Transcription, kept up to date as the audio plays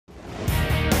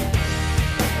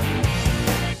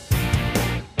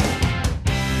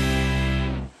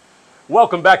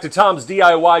Welcome back to Tom's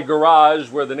DIY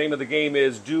Garage, where the name of the game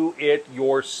is Do It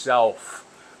Yourself.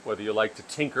 Whether you like to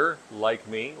tinker, like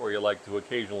me, or you like to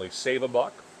occasionally save a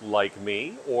buck, like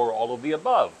me, or all of the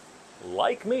above,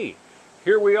 like me,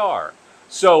 here we are.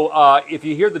 So if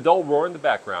you hear the dull roar in the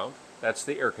background, that's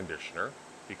the air conditioner,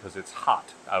 because it's hot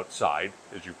outside,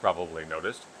 as you probably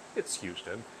noticed. It's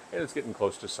Houston, and it's getting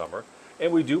close to summer.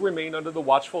 And we do remain under the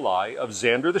watchful eye of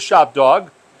Xander the shop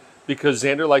dog, because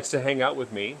Xander likes to hang out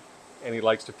with me, and he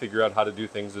likes to figure out how to do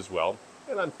things as well,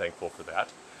 and I'm thankful for that.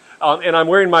 And I'm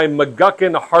wearing my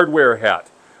McGuckin hardware hat,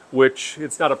 which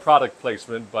it's not a product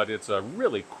placement, but it's a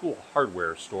really cool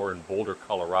hardware store in Boulder,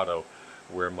 Colorado,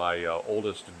 where my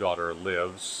oldest daughter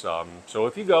lives. So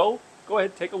if you go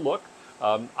ahead, take a look.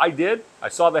 I did. I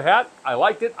saw the hat. I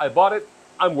liked it. I bought it.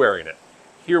 I'm wearing it.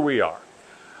 Here we are.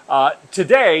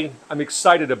 Today, I'm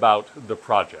excited about the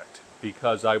project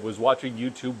because I was watching a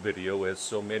YouTube video, as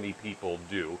so many people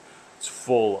do. It's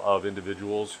full of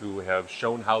individuals who have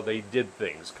shown how they did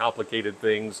things, complicated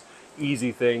things,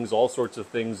 easy things, all sorts of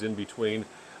things in between.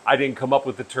 I didn't come up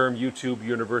with the term YouTube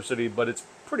University, but it's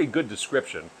a pretty good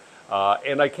description.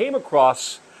 And I came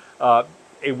across a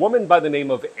woman by the name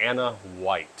of Anna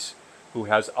White, who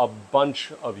has a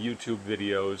bunch of YouTube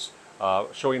videos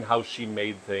showing how she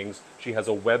made things. She has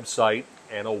a website,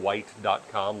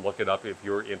 annawhite.com. Look it up if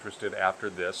you're interested after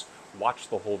this. Watch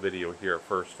the whole video here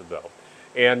first, though.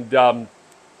 And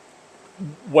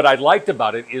what I liked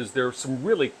about it is there's some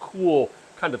really cool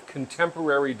kind of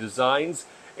contemporary designs.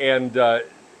 And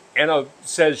Anna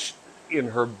says in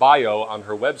her bio on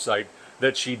her website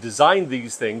that she designed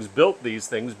these things, built these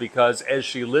things, because as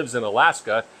she lives in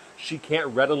Alaska, she can't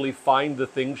readily find the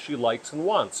things she likes and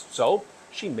wants. So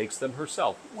she makes them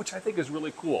herself, which I think is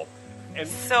really cool. And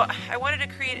so I wanted to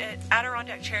create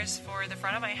Adirondack chairs for the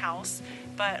front of my house,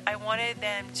 but I wanted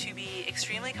them to be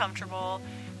extremely comfortable,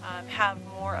 have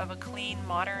more of a clean,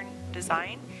 modern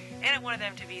design, and I wanted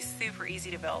them to be super easy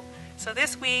to build. So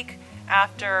this week,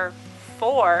 after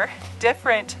 4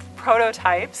 different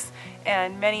prototypes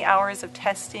and many hours of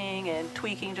testing and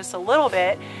tweaking just a little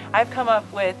bit, I've come up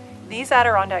with these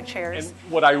Adirondack chairs. And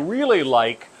what I really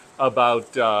like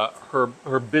about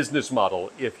her business model,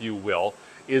 if you will,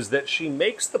 is that she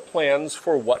makes the plans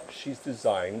for what she's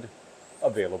designed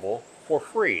available for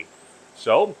free.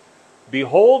 So,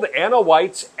 behold Anna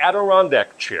White's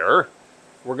Adirondack Chair.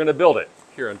 We're going to build it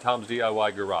here in Tom's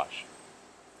DIY Garage.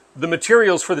 The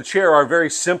materials for the chair are very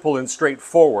simple and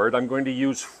straightforward. I'm going to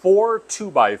use 4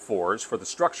 2x4s for the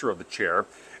structure of the chair,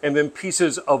 and then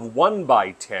pieces of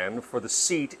 1x10 for the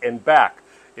seat and back.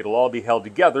 It'll all be held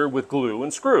together with glue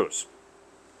and screws.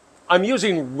 I'm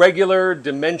using regular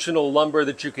dimensional lumber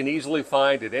that you can easily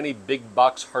find at any big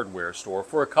box hardware store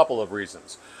for a couple of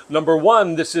reasons. Number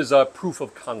one, this is a proof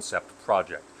of concept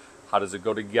project. How does it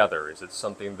go together? Is it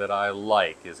something that I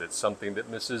like? Is it something that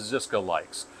Mrs. Ziska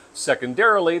likes?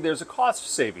 Secondarily, there's a cost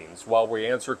savings. While we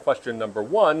answer question number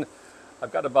 1,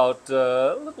 I've got about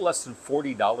a little less than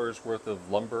 $40 worth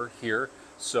of lumber here.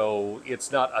 So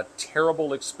it's not a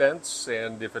terrible expense,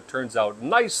 and if it turns out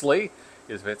nicely,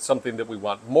 if it's something that we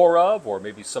want more of, or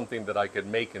maybe something that I could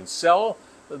make and sell,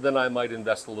 then I might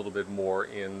invest a little bit more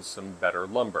in some better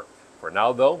lumber. For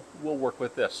now, though, we'll work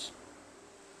with this.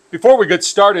 Before we get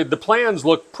started, the plans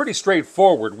look pretty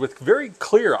straightforward, with very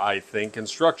clear, I think,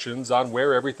 instructions on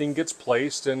where everything gets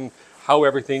placed and how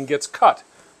everything gets cut.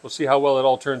 We'll see how well it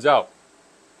all turns out.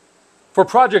 For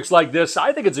projects like this,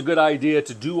 I think it's a good idea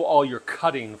to do all your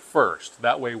cutting first.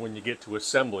 That way, when you get to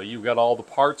assembly, you've got all the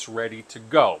parts ready to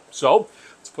go. So,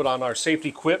 let's put on our safety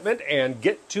equipment and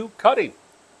get to cutting.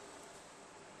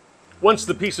 Once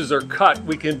the pieces are cut,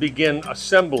 we can begin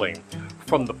assembling.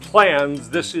 From the plans,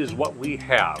 this is what we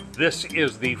have. This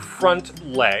is the front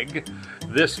leg,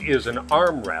 this is an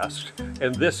armrest,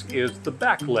 and this is the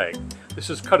back leg. This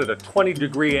is cut at a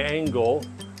 20-degree angle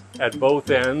at both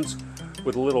ends,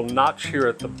 with a little notch here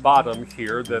at the bottom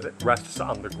here that it rests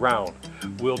on the ground.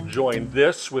 We'll join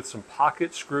this with some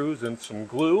pocket screws and some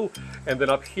glue, and then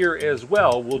up here as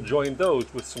well, we'll join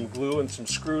those with some glue and some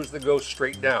screws that go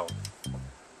straight down.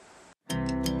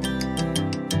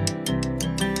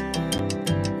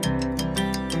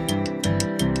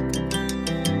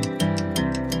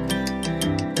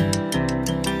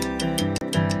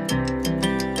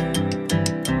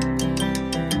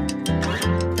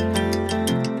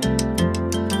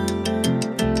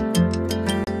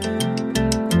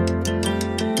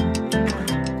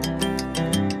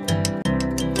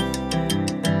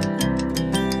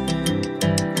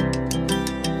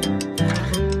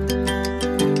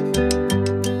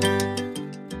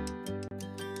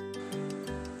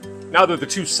 Now that the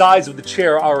two sides of the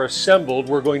chair are assembled,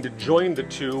 we're going to join the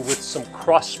two with some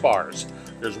crossbars.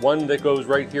 There's one that goes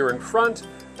right here in front,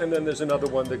 and then there's another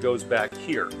one that goes back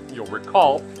here. You'll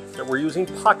recall that we're using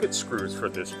pocket screws for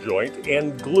this joint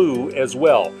and glue as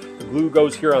well. The glue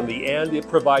goes here on the end. It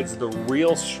provides the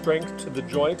real strength to the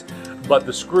joint, but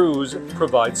the screws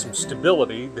provide some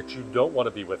stability that you don't want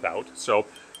to be without, so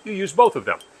you use both of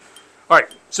them. All right,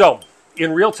 so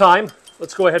in real time,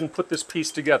 let's go ahead and put this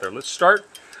piece together. Let's start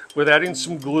with adding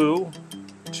some glue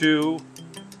to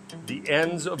the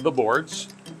ends of the boards.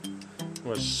 I'm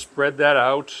going to spread that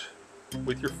out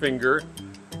with your finger.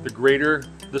 The greater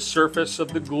the surface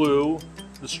of the glue,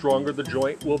 the stronger the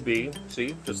joint will be.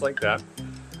 See, just like that.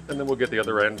 And then we'll get the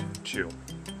other end too.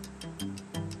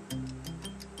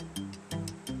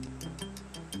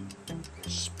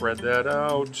 Spread that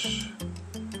out.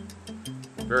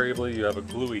 Invariably, you have a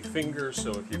gluey finger,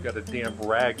 so if you've got a damp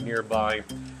rag nearby, you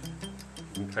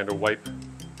can kind of wipe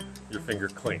your finger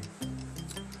clean.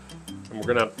 And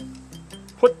we're going to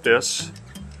put this,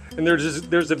 and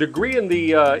there's a degree in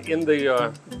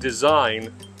the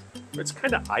design, it's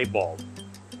kind of eyeballed,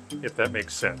 if that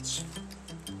makes sense.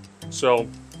 So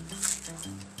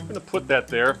I'm going to put that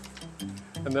there,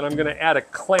 and then I'm going to add a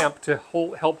clamp to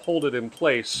help hold it in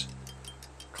place.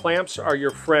 Clamps are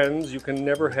your friends. You can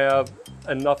never have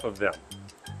enough of them.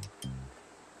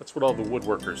 That's what all the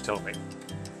woodworkers tell me.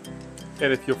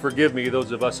 And if you'll forgive me,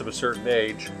 those of us of a certain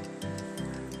age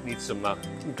need some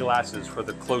glasses for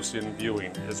the close-in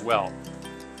viewing as well.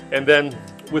 And then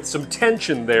with some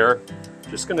tension there,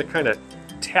 just going to kind of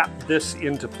tap this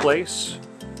into place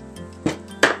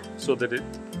so that it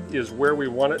is where we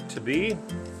want it to be.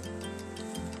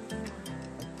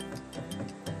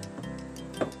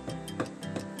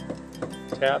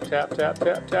 Tap, tap, tap,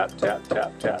 tap, tap, tap,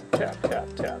 tap, tap, tap,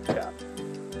 tap, tap, tap.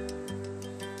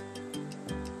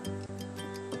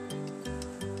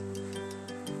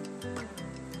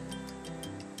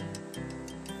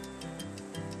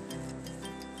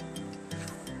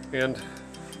 And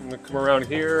I'm going to come around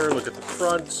here, look at the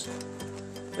front.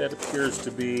 That appears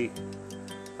to be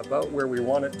about where we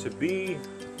want it to be.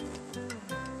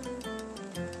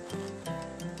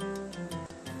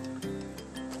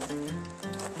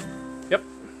 Yep.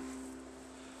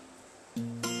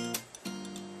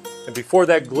 And before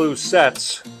that glue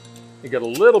sets, you get a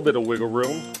little bit of wiggle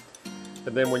room.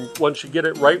 And then once you get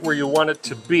it right where you want it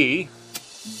to be,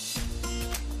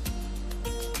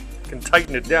 you can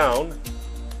tighten it down.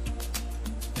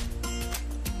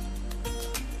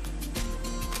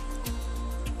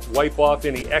 Wipe off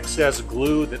any excess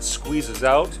glue that squeezes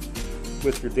out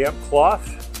with your damp cloth.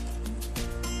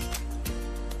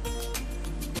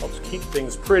 Helps keep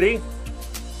things pretty.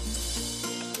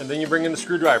 And then you bring in the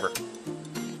screwdriver.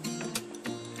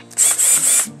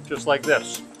 Just like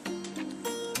this.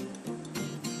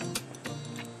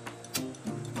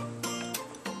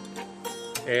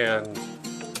 And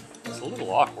it's a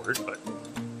little awkward, but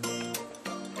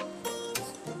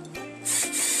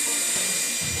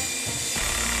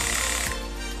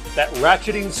that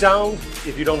ratcheting sound,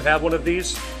 if you don't have one of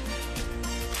these,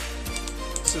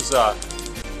 this is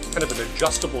kind of an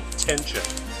adjustable tension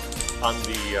on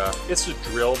the, it's a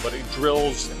drill, but it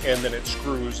drills and then it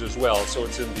screws as well. So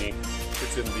it's in the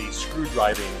screw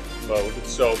driving mode.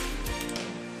 So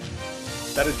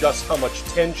that adjusts how much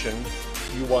tension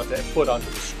you want to put onto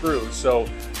the screw so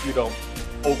you don't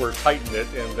over tighten it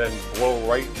and then blow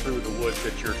right through the wood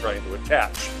that you're trying to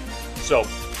attach. So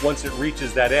once it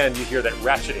reaches that end, you hear that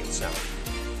ratcheting sound.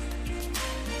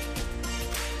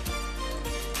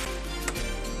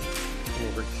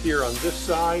 Over here on this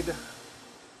side.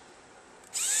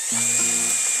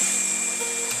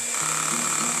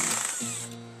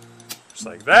 Just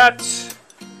like that.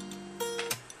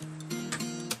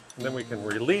 And then we can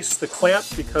release the clamp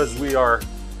because we are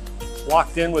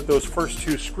locked in with those first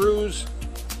two screws.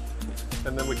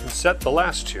 And then we can set the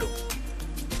last two.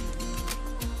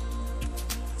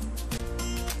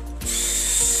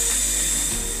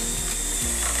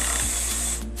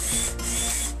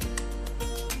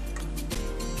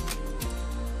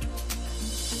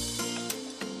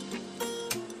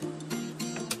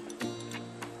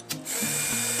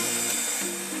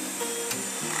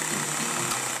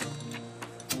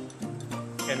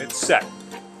 And it's set.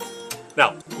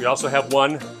 Now, we also have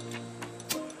one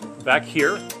back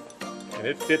here, and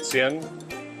it fits in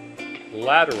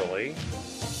laterally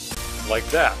like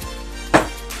that.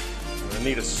 I'm going to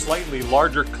need a slightly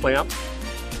larger clamp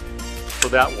for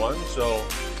that one, so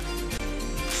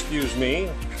excuse me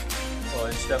while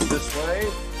I step this way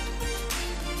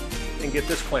and get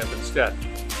this clamp instead.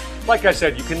 Like I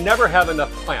said, you can never have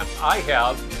enough clamps. I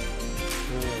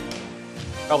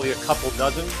probably a couple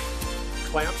dozen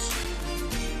clamps.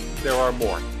 There are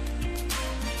more.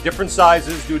 Different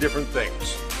sizes do different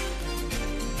things.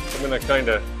 I'm going to kind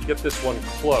of get this one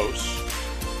close.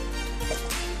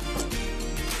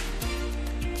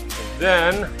 And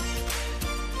then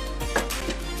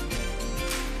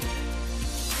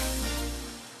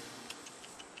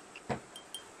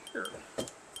here.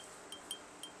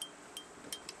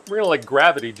 We're going to let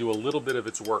gravity do a little bit of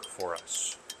its work for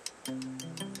us.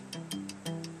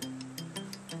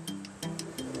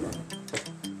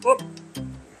 Whoop.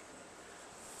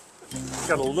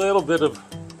 Got a little bit of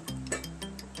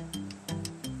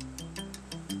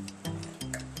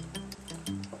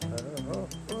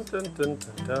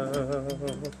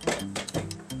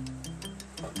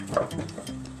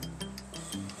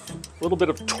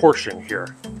torsion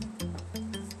here.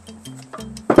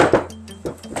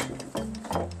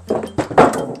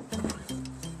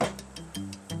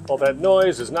 All that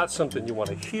noise is not something you want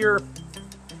to hear.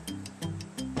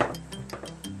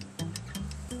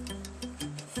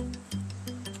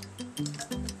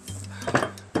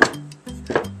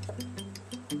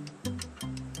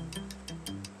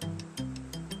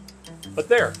 But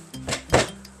there,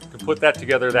 you can put that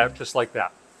together just like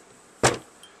that.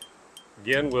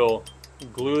 Again, we'll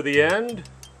glue the end,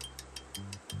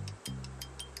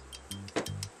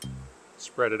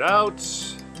 spread it out,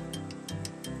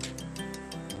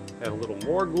 add a little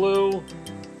more glue,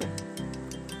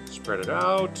 spread it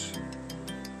out,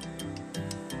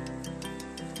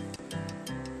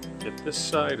 get this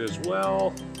side as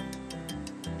well,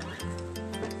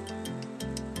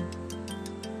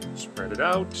 spread it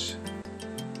out.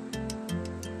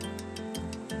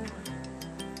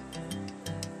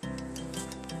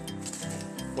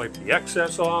 Wipe the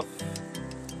excess off.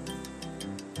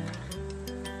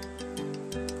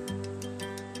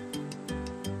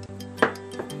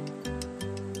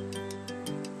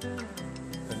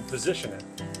 And position it.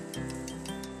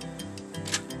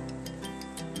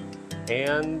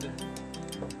 And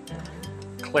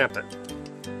clamp it.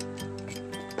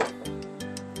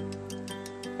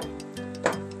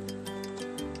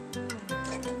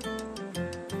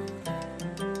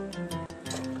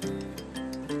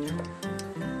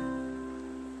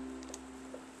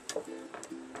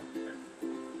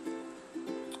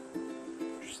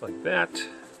 Like that.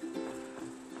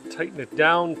 Tighten it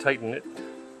down, tighten it.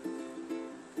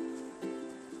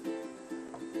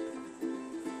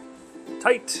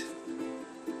 Tight.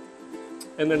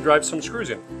 And then drive some screws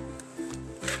in.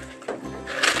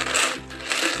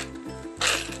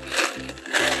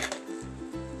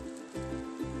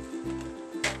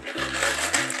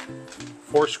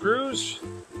 Four screws.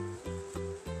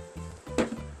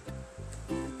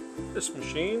 This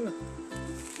machine.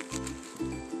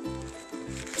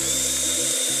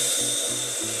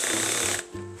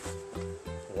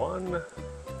 One,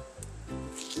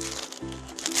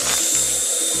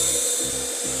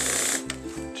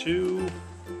 two,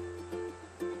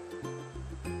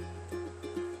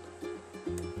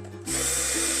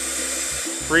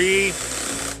 three,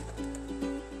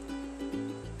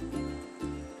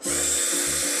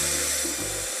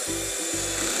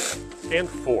 and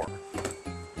four.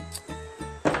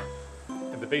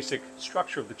 And the basic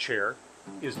structure of the chair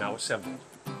is now assembled.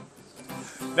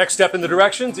 Next step in the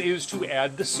directions is to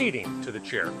add the seating to the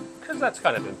chair, because that's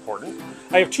kind of important.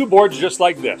 I have two boards just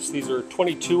like this. These are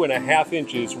 22.5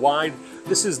 inches wide.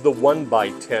 This is the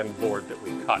 1x10 board that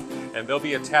we cut, and they'll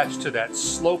be attached to that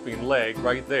sloping leg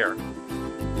right there.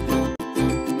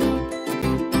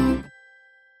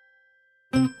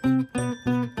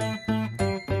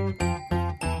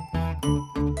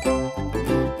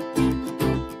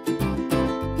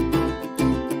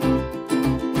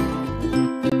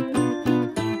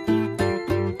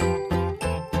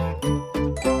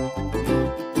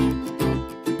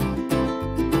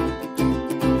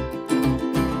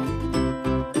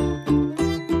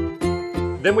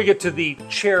 Then we get to the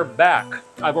chair back.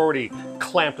 I've already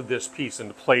clamped this piece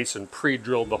into place and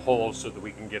pre-drilled the holes so that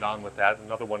we can get on with that.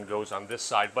 Another one goes on this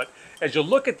side. But as you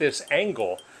look at this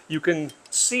angle, you can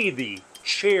see the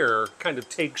chair kind of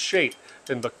take shape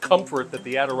and the comfort that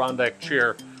the Adirondack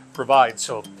chair provides.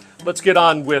 So let's get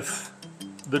on with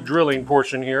the drilling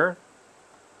portion here.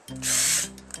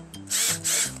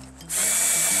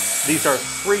 These are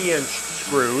 3-inch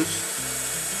screws.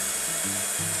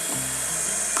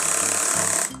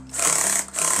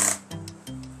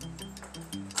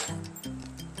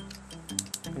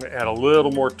 I'm going to add a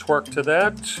little more torque to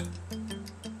that.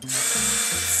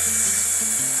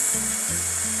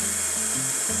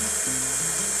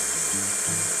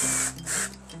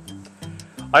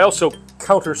 I also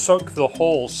countersunk the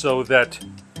hole so that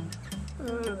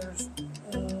there's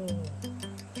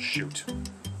shoot.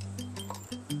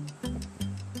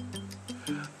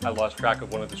 I lost track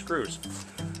of one of the screws.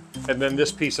 And then this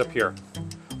piece up here.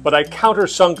 But I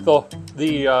countersunk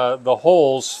the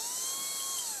holes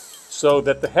so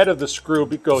that the head of the screw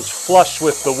goes flush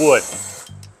with the wood.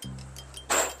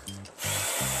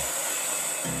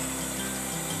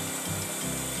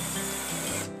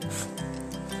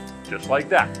 Just like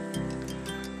that.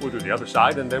 We'll do the other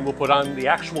side and then we'll put on the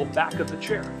actual back of the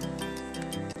chair.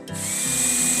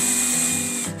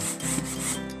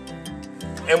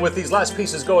 And with these last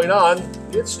pieces going on,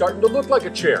 it's starting to look like a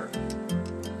chair.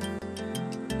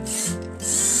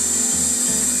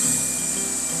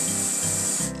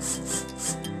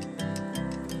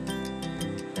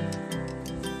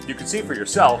 You can see for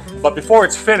yourself, but before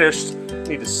it's finished, you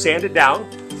need to sand it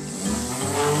down.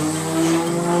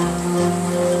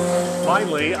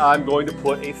 Finally, I'm going to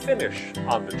put a finish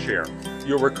on the chair.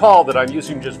 You'll recall that I'm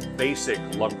using just basic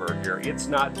lumber here. It's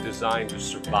not designed to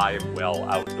survive well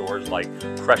outdoors like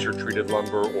pressure-treated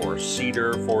lumber or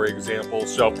cedar, for example.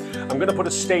 So I'm going to put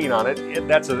a stain on it.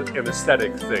 That's an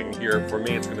aesthetic thing here. For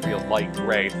me, it's going to be a light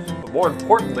gray. But more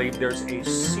importantly, there's a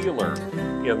sealer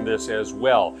in this as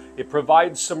well. It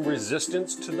provides some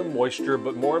resistance to the moisture,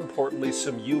 but more importantly,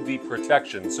 some UV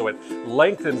protection. So it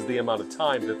lengthens the amount of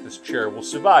time that this chair will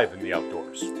survive in the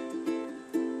outdoors.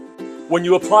 When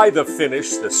you apply the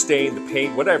finish, the stain, the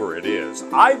paint, whatever it is,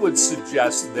 I would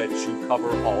suggest that you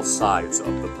cover all sides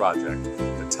of the project.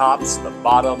 The tops, the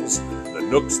bottoms, the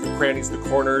nooks, the crannies, the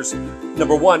corners.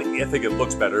 Number one, I think it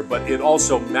looks better, but it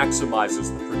also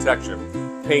maximizes the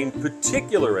protection. Paying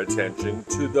particular attention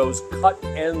to those cut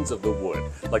ends of the wood,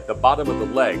 like the bottom of the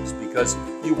legs, because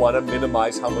you want to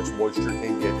minimize how much moisture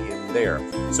can get in there.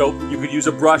 So you could use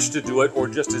a brush to do it, or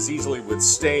just as easily with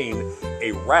stain,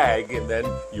 a rag, and then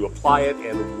you apply it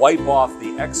and wipe off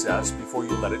the excess before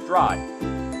you let it dry.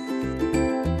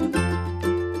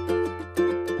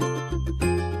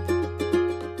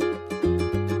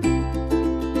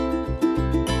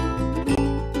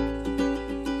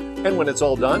 And when it's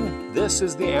all done, this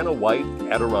is the Anna White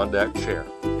Adirondack Chair.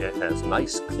 It has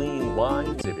nice clean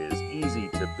lines, it is easy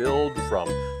to build from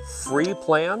free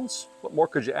plans. What more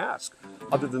could you ask?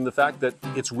 Other than the fact that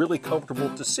it's really comfortable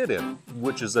to sit in,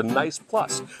 which is a nice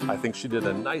plus. I think she did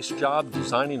a nice job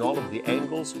designing all of the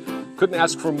angles. Couldn't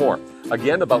ask for more.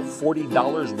 Again, about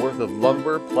 $40 worth of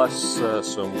lumber, plus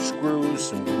some screws,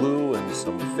 some glue, and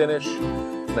some finish,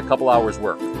 and a couple hours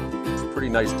work. It's a pretty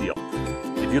nice deal.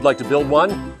 If you'd like to build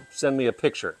one, send me a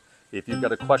picture. If you've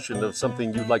got a question of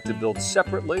something you'd like to build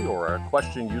separately or a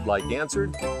question you'd like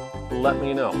answered, let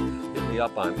me know. Hit me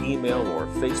up on email or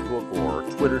Facebook or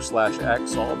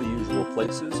Twitter/X, all the usual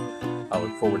places. I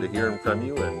look forward to hearing from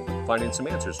you and finding some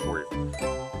answers for you.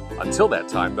 Until that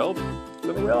time, though, I'm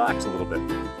going to relax a little bit.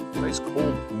 Nice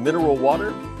cold mineral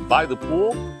water by the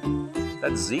pool.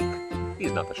 That's Zeke.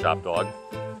 He's not the shop dog,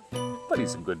 but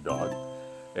he's a good dog.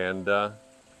 And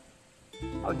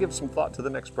I'll give some thought to the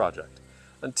next project.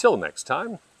 Until next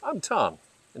time, I'm Tom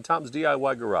in Tom's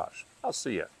DIY Garage. I'll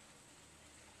see you.